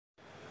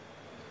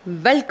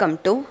Welcome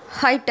to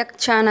High Tech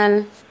Channel.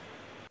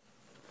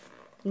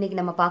 இன்னைக்கு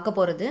நம்ம பார்க்க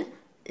போகிறது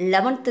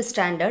 11th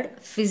Standard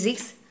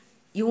Physics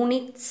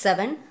Unit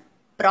 7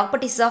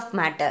 Properties of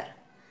Matter.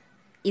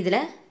 இதில்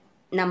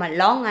நம்ம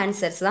long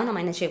answers தான்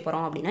நம்ம என்ன செய்ய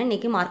போகிறோம் அப்படின்னா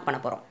இன்னைக்கு மார்க்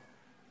பண்ண போகிறோம்.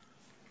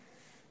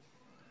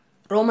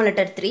 Roman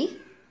letter 3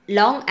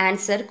 long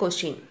answer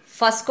question.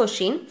 First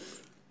question,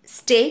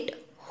 state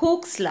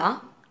Hooke's law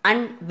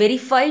and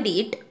verified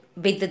it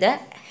with the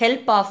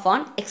help of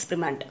an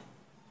experiment.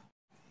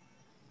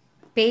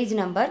 Page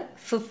number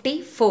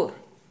 54.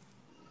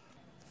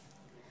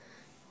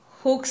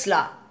 Hooke's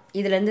law.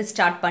 இதிலிருந்து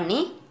ஸ்டார்ட் பண்ணி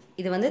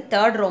இது வந்து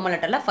third Roman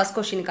letterல first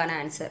questionக்கான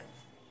answer.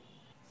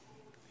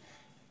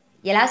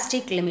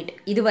 Elastic limit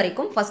இது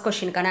வரைக்கும் first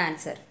questionக்கான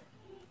answer.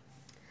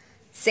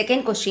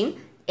 Second question,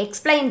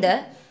 explain the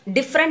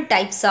different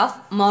types of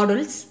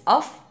modules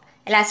of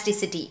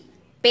elasticity.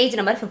 Page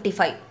number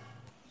 55.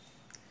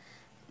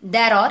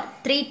 There are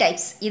three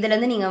types.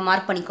 இதிலிருந்து நீங்க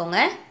mark பண்ணிக்கோங்க.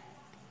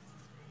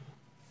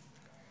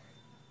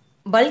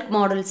 Bulk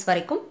models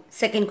வரைக்கும்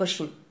second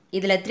question.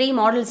 இதில் 3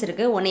 மாடல்ஸ்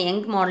இருக்குது. ஒன்று யங்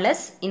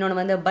மாடலஸ், இன்னொன்று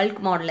வந்து பல்க்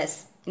மாடலஸ்.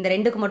 இந்த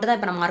ரெண்டுக்கு மட்டும் தான்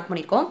இப்போ நம்ம மார்க்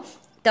பண்ணியிருக்கோம்.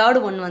 தேர்ட்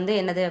ஒன் வந்து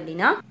என்னது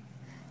அப்படின்னா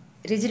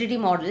ரிஜிடிட்டி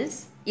மாடல்ஸ்.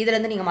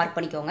 இதிலேருந்து நீங்கள் மார்க்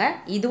பண்ணிக்கோங்க.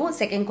 இதுவும்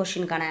செகண்ட்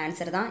கொஷினுக்கான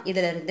ஆன்சர் தான்.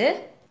 இதிலிருந்து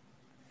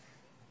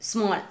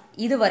ஸ்மால்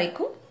இது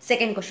வரைக்கும்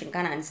செகண்ட்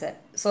கொஷினுக்கான ஆன்சர்.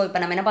 ஸோ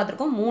இப்போ நம்ம என்ன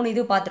பார்த்துருக்கோம், 3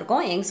 இது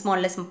பார்த்துருக்கோம். யங்ஸ்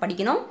மாடலஸ்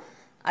படிக்கணும்,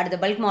 அடுத்து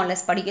பல்க்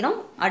மாடலஸ் படிக்கணும்,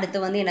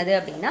 அடுத்து வந்து என்னது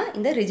அப்படின்னா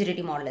இந்த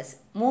ரிஜிடிட்டி மாடலஸ்.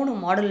 3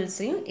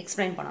 மாடல்ஸையும்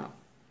எக்ஸ்பிளைன் பண்ணணும்.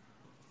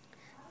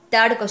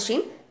 Third question,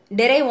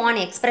 derive one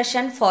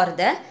expression for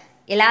the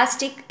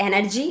elastic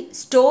energy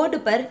stored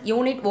per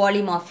unit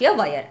volume of a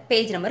wire.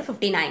 Page number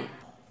 59.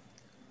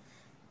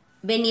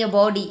 When a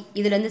body,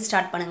 இதிலிருந்து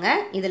ஸ்டார்ட் பண்ணுங்க.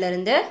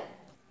 இதிலிருந்து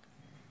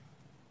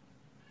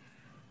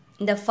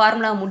இந்த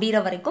ஃபார்முலா முடிகிற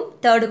வரைக்கும்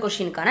third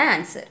கொஷினுக்கான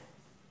answer.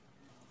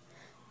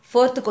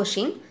 Fourth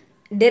question,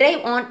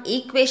 derive one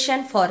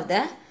equation for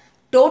the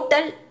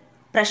total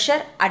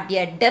pressure at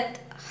a depth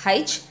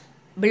h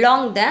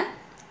belong the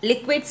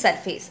liquid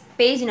surface.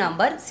 Page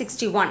number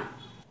 61.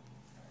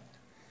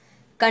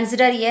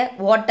 Consider a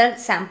water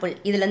sample.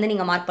 இதிலிருந்து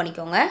நீங்கள் mark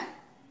பண்ணிக்கோங்க.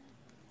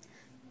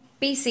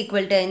 P is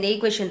equal to இந்த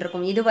equation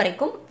இருக்கும். இது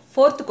வரைக்கும்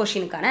fourth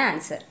கொஷினுக்கான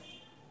answer.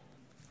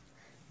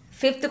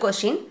 Fifth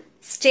question,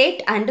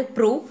 state and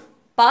prove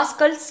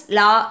Pascal's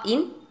law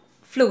in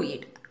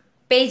fluid.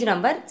 Page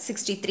number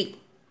 63.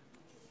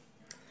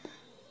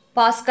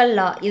 Pascal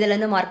law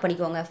இதிலிருந்து mark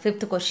பண்ணிக்கோங்க.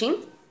 Fifth question.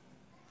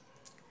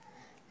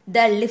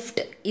 The lift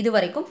இது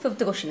வரைக்கும்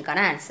fifth கொஷினுக்கான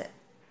answer.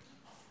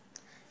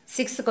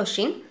 Sixth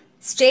question,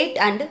 state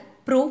and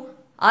prove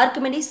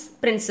Archimedes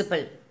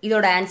principal.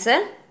 இதோட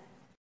answer.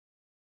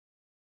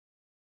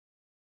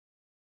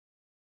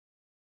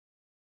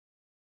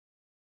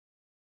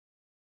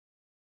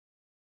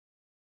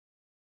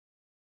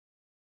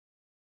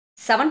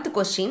 Seventh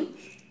question,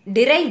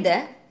 derive the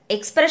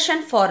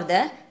expression for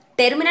the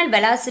terminal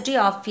velocity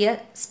of a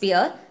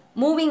sphere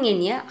moving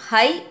in a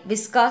high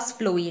viscous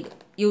fluid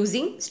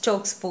using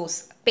Stokes force.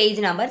 Page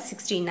number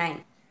 69.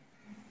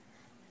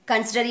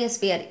 Consider a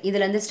sphere.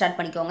 இதிலிருந்து start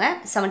பண்ணிக்கோங்க.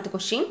 Seventh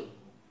question.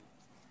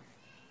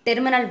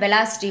 Terminal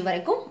velocity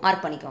வரைக்கும்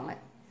mark பண்ணிக்கோங்க.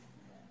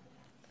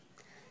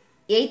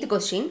 Eighth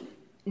question,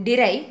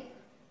 derive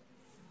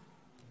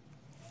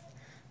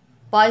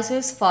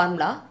Poisson's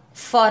formula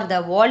for the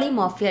volume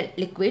of a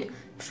liquid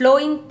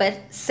flowing per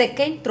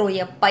second through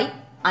a pipe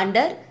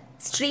under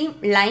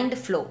streamlined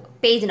flow.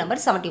 Page number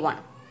 71.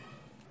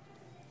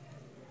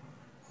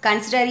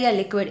 Consider a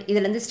liquid.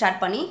 இதிலிருந்து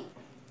start பண்ணி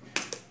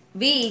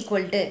V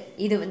equal to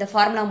இது இந்த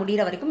formula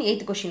முடிகிற வரைக்கும்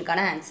 8th கொஷினுக்கான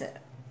answer.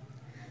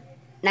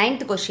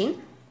 9th question,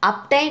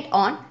 obtained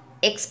on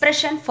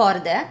expression for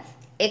the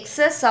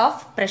excess of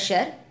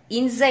pressure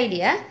inside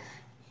a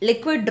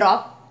liquid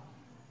drop,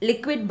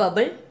 liquid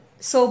bubble,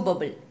 soap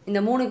bubble.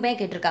 இந்த மூணுக்குமே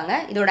கேட்டிருக்காங்க.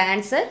 இதோட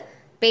answer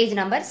page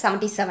number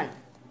 77.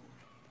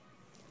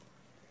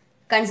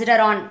 Consider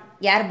on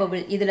air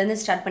bubble. இதிலிருந்து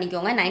start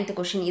பண்ணிக்கோங்க. 9th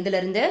question.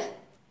 இதிலிருந்து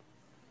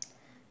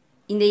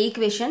இந்த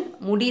equation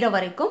முடிகிற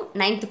வரைக்கும்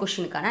 9th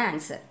கொஷினுக்கான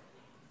answer.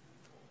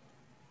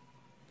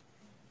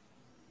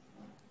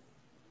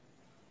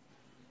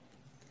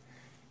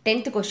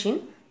 10th question,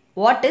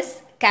 what is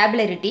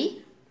capillarity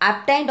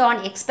obtained on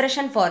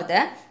expression for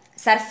the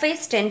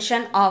surface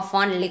tension of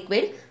one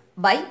liquid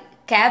by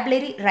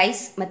capillary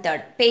rise method.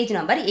 Page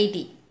number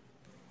 80.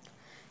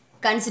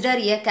 Consider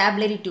a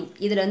capillary tube.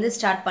 இதிலிருந்து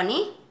start பண்ணி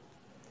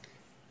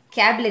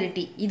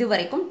capillarity இது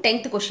வரைக்கும்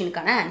 10th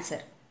கொஷினுக்கான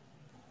answer.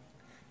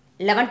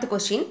 11th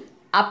question,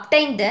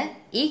 obtain the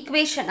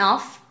equation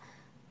of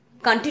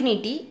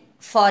continuity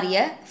for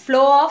a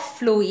flow of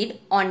fluid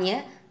on a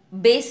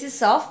basis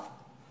of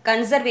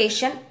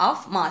conservation of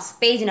mass.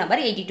 Page number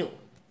 82.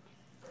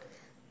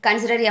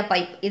 Consider a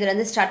pipe.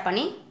 இதிலிருந்து start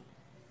பண்ணி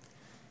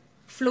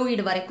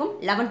fluid வரைக்கும்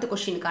 11th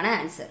கொஷினுக்கான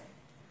answer.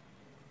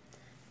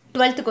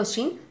 12th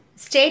question,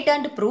 state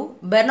and prove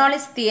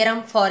Bernoulli's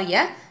theorem for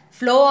a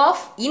flow of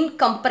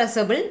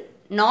incompressible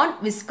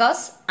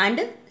non-viscous and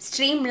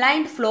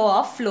streamlined flow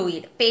of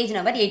fluid. Page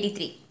number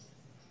 83.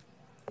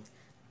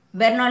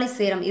 பெர்னாலிஸ்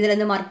theorem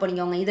இதிலிருந்து mark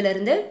பண்ணிக்கோங்க.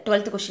 இதிலிருந்து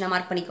 12th கொஸ்டினை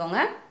mark பண்ணிக்கோங்க.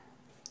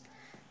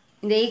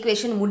 இந்த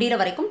equation முடிகிற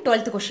வரைக்கும்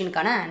 12th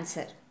கொஸ்டினுக்கான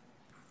answer.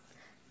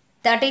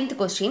 13th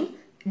question,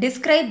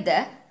 describe the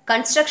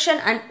construction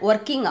and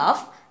working of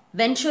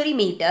Venturi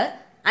meter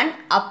and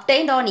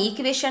obtained on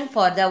equation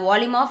for the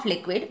volume of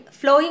liquid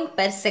flowing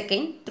per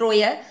second through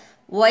a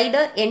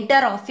wider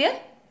enter of a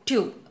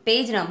tube.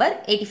 Page number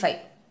 85.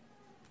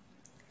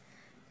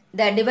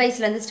 இந்த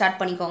டிவைஸ்லேருந்து start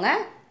பண்ணிக்கோங்க.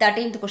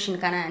 13th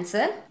கொஸ்டினுக்கான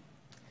answer.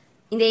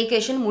 இந்த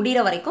equation முடிகிற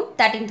வரைக்கும்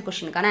 13th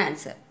கொஸ்டினுக்கான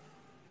answer.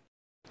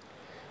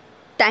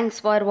 Thanks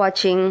for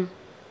வாட்சிங்.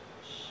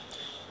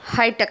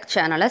 Hitech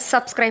சேனலை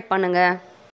subscribe பண்ணுங்கள்.